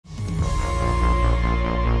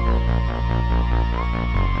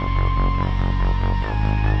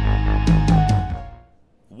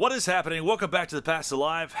What is happening? Welcome back to the Past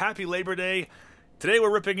Alive. Happy Labor Day. Today we're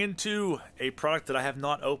ripping into a product that I have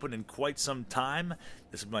not opened in quite some time.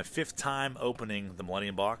 This is my 5th time opening the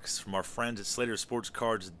Millennium Box from our friends at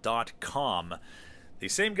SlaterSportsCards.com. The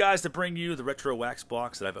same guys that bring you the Retro Wax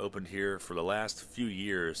Box that I've opened here for the last few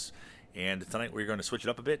years. And tonight we're going to switch it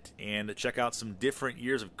up a bit and check out some different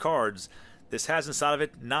years of cards. This has inside of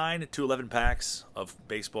it 9 to 11 packs of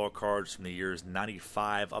baseball cards from the years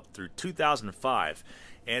 95 up through 2005.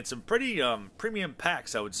 And some pretty premium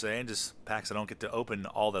packs, I would say, and just packs I don't get to open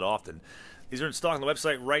all that often. These are in stock on the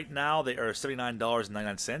website right now. They are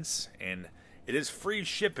 $79.99, and it is free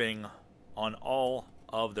shipping on all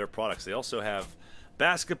of their products. They also have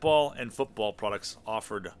basketball and football products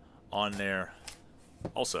offered on there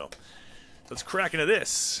also. Let's crack into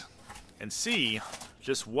this and see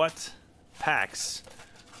just what packs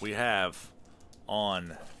we have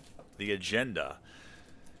on the agenda.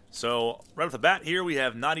 So, right off the bat here, we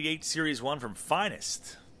have 98 Series 1 from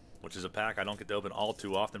Finest, which is a pack I don't get to open all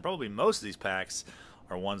too often. Probably most of these packs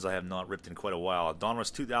are ones I have not ripped in quite a while.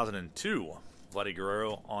 Donruss 2002, Vladdy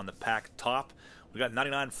Guerrero on the pack top. We got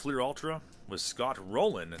 99 Fleer Ultra with Scott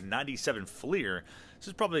Rowland, 97 Fleer. This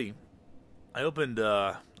is probably, I opened,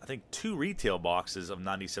 I think, 2 retail boxes of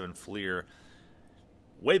 97 Fleer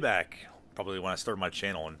way back, probably when I started my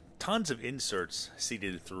channel, and tons of inserts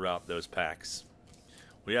seeded throughout those packs.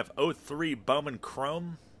 We have 03 Bowman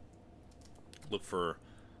Chrome. Look for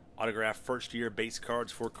autographed first-year base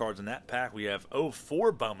cards, 4 cards in that pack. We have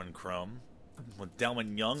 04 Bowman Chrome with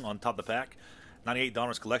Delman Young on top of the pack. 98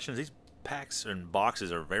 Donruss Collections. These packs and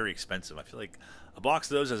boxes are very expensive. I feel like a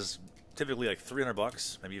box of those is typically like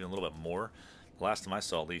 $300, maybe even a little bit more. The last time I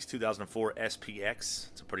saw these, 2004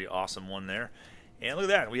 SPX. It's a pretty awesome one there. And look at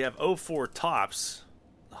that. We have 04 Topps,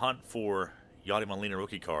 the hunt for Yadi Molina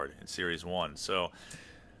rookie card in Series 1. So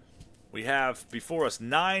we have before us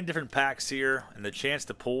 9 different packs here and the chance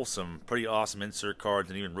to pull some pretty awesome insert cards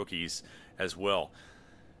and even rookies as well.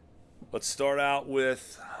 Let's start out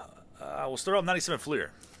with, we'll start out with 97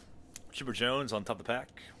 Fleer. Chipper Jones on top of the pack.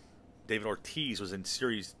 David Ortiz was in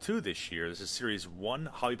Series 2 this year. This is Series 1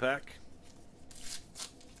 hobby pack.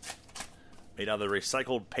 Made out of the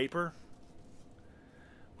recycled paper.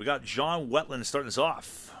 We got John Wetland starting us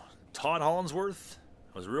off. Todd Hollinsworth.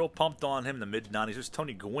 I was real pumped on him in the mid-90s. There's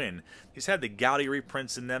Tony Gwynn. He's had the Gaudy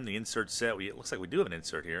reprints in them, the insert set. It looks like we do have an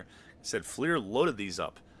insert here. It said Fleer loaded these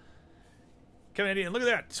up. Kevin Andy, and look at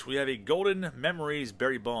that. We have a Golden Memories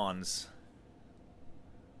Barry Bonds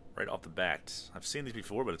right off the bat. I've seen these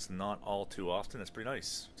before, but it's not all too often. That's pretty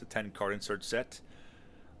nice. It's a 10-card insert set.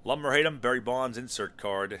 Lumber Hatem Barry Bonds insert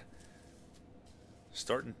card.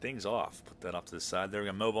 Starting things off. Put that off to the side there. We're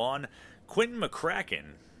going to move on. Quentin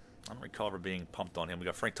McCracken. I don't recall ever being pumped on him. We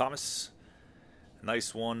got Frank Thomas.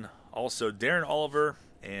 Nice one. Also, Darren Oliver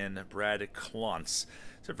and Brad Klontz.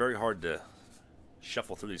 It's very hard to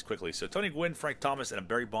shuffle through these quickly. So, Tony Gwynn, Frank Thomas, and a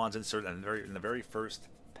Barry Bonds insert in the very first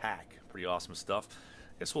pack. Pretty awesome stuff.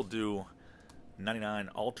 I guess we'll do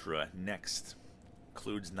 99 Ultra next.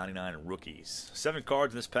 Includes 99 rookies. 7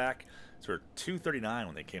 cards in this pack. These were $239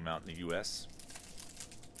 when they came out in the U.S.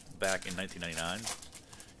 back in 1999.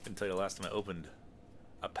 I can tell you the last time I opened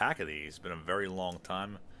a pack of these. It's been a very long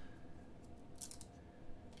time. A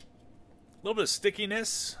little bit of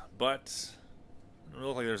stickiness, but it doesn't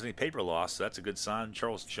look like there's any paper loss, so that's a good sign.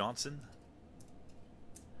 Charles Johnson.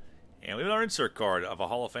 And we have our insert card of a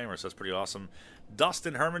Hall of Famer, so that's pretty awesome.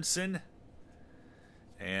 Dustin Hermanson.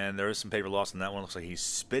 And there is some paper loss in that one. Looks like he's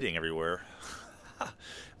spitting everywhere. At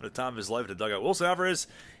the time of his life at the dugout. Wilson Alvarez.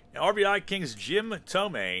 And RBI Kings Jim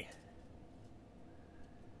Tomei.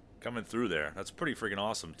 Coming through there. That's pretty freaking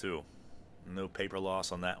awesome, too. No paper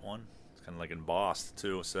loss on that one. It's kind of like embossed,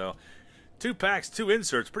 too. So, 2 packs, 2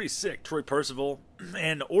 inserts. Pretty sick. Troy Percival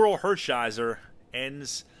and Oral Hershiser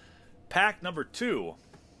ends pack number 2.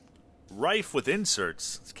 Rife with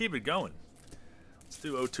inserts. Let's keep it going. Let's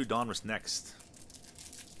do 02 Donruss next.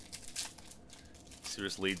 See where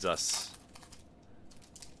this leads us.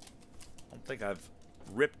 I don't think I've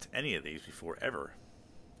ripped any of these before, ever.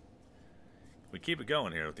 We keep it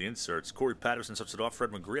going here with the inserts. Corey Patterson starts it off.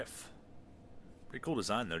 Fred McGriff. Pretty cool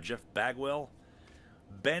design there. Jeff Bagwell.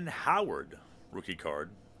 Ben Howard, rookie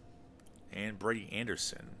card. And Brady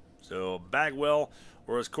Anderson. So Bagwell,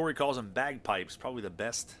 or as Corey calls him, Bagpipes, probably the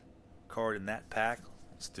best card in that pack.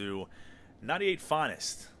 Let's do 98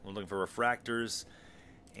 Finest. We're looking for refractors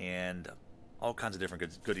and all kinds of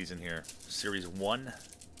different goodies in here. Series 1.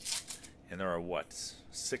 And there are, what,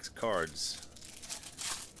 6 cards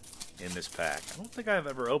in this pack. I don't think I've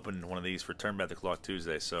ever opened one of these for Turn Back the Clock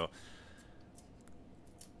Tuesday, so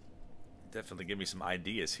definitely give me some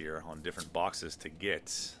ideas here on different boxes to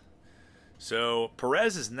get. So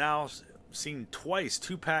Perez is now seen twice,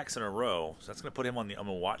 2 packs in a row. So that's going to put him on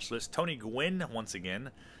the watch list. Tony Gwynn, once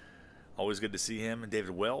again. Always good to see him.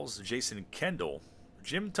 David Wells, Jason Kendall,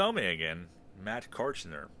 Jim Tomei again, Matt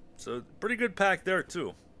Karchner. So pretty good pack there,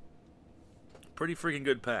 too. Pretty freaking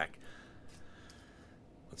good pack.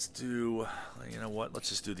 Let's do, you know what? Let's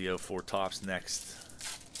just do the 04 Tops next.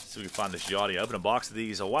 See if we can find this Yachty. I opened a box of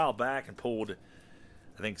these a while back and pulled,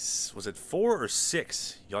 I think, was it 4 or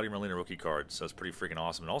 6 Yachty Merlina rookie cards? So it's pretty freaking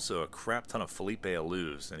awesome. And also a crap ton of Felipe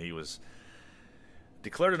Alous. And he was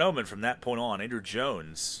declared an omen from that point on. Andrew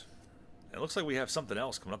Jones. And it looks like we have something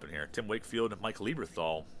else coming up in here. Tim Wakefield, Mike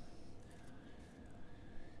Lieberthal.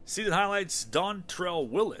 Season highlights, Dontrell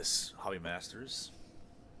Willis, Hobby Masters.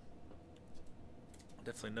 I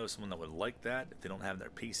definitely know someone that would like that if they don't have their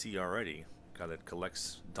PC already. Guy that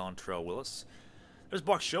collects Dontrell Willis. There's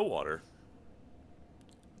Buck Showalter,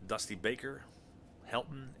 Dusty Baker,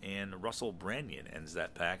 Helton, and Russell Branyan ends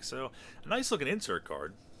that pack. So a nice looking insert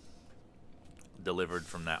card delivered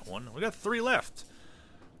from that one. We got 3 left.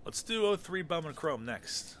 Let's do 03 Bowman Chrome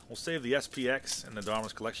next. We'll save the SPX and the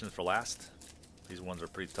Dharma's collections for last. These ones are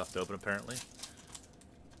pretty tough to open, apparently.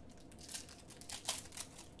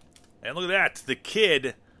 And look at that. The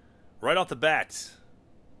kid, right off the bat.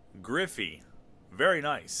 Griffey. Very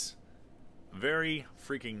nice. Very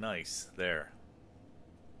freaking nice there.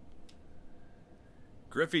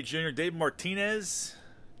 Griffey Jr., Dave Martinez,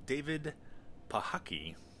 David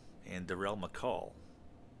Pahaki, and Darrell McCall.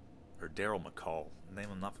 Or Darryl McCall. Name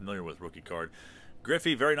I'm not familiar with, rookie card.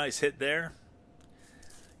 Griffey, very nice hit there.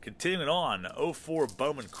 Continuing on, 04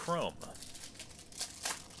 Bowman Chrome.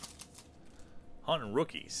 Hunting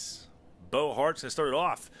rookies. Bo Hart's going to start it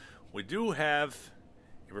off. We do have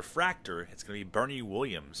a refractor. It's going to be Bernie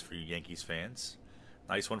Williams for you Yankees fans.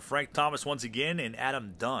 Nice one. Frank Thomas once again and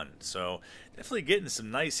Adam Dunn. So definitely getting some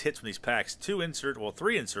nice hits from these packs. 3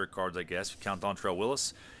 insert cards, I guess, if you count Dontrell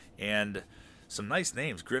Willis. And some nice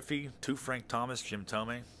names. Griffey, 2 Frank Thomas, Jim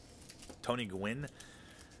Tomei, Tony Gwynn.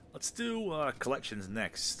 Let's do collections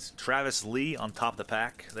next. Travis Lee on top of the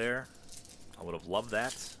pack there. I would have loved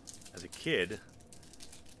that as a kid.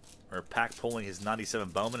 Or pack pulling his 97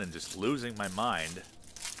 Bowman and just losing my mind.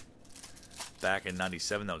 Back in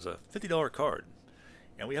 97, that was a $50 card.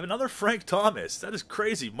 And we have another Frank Thomas. That is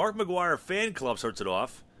crazy. Mark McGuire Fan Club starts it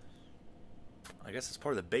off. I guess it's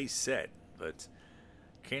part of the base set, but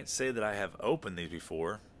can't say that I have opened these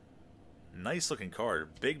before. Nice looking card.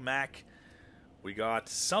 Big Mac. We got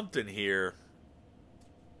something here.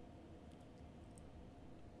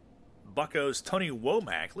 Bucco's Tony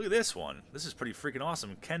Womack. Look at this one. This is pretty freaking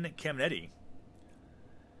awesome. Ken Camnetti.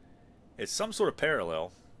 It's some sort of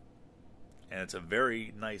parallel. And it's a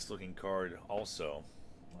very nice looking card also.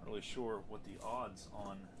 Not really sure what the odds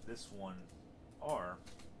on this one are.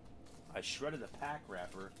 I shredded the pack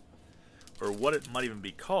wrapper, or what it might even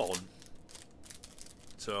be called.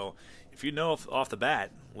 So if you know off the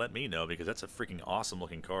bat, let me know, because that's a freaking awesome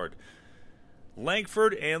looking card.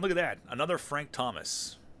 Langford, and look at that, another Frank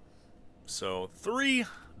Thomas. So 3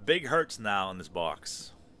 big hurts now in this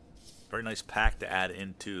box. Very nice pack to add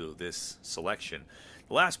into this selection.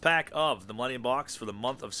 The last pack of the Millennium Box for the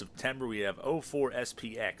month of September, we have 04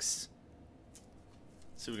 SPX. Let's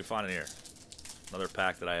see what we can find in here. Another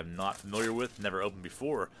pack that I am not familiar with, never opened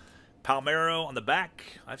before. Palmeiro on the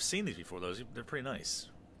back. I've seen these before, those. They're pretty nice.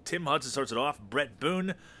 Tim Hudson starts it off. Brett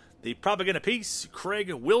Boone. The propaganda piece.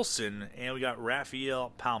 Craig Wilson. And we got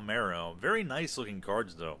Rafael Palmeiro. Very nice looking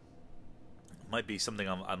cards, though. Might be something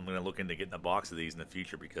I'm going to look into getting a box of these in the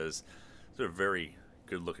future, because they're very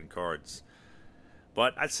good looking cards.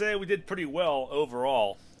 But I'd say we did pretty well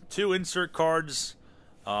overall. 2 insert cards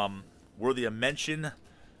worthy of mention.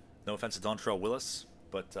 No offense to Dontrell Willis.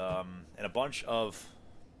 But and a bunch of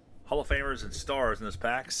Hall of Famers and stars in those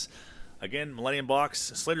packs. Again, Millennium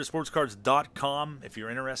Box, SlaterSportsCards.com. If you're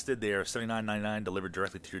interested, they are $79.99 delivered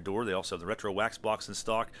directly to your door. They also have the Retro Wax Box in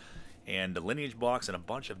stock, and the Lineage Box, and a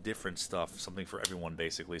bunch of different stuff. Something for everyone,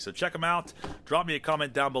 basically. So check them out. Drop me a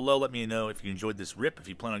comment down below. Let me know if you enjoyed this rip, if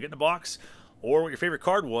you plan on getting a box, or what your favorite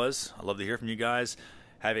card was. I'd love to hear from you guys.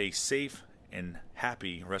 Have a safe and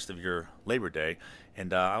happy rest of your Labor Day.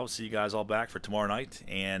 And I will see you guys all back for tomorrow night.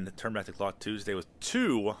 And turn back the clock Tuesday with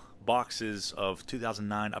 2 boxes of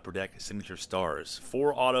 2009 Upper Deck Signature Stars.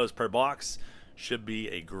 4 autos per box. Should be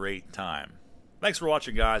a great time. Thanks for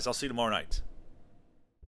watching, guys. I'll see you tomorrow night.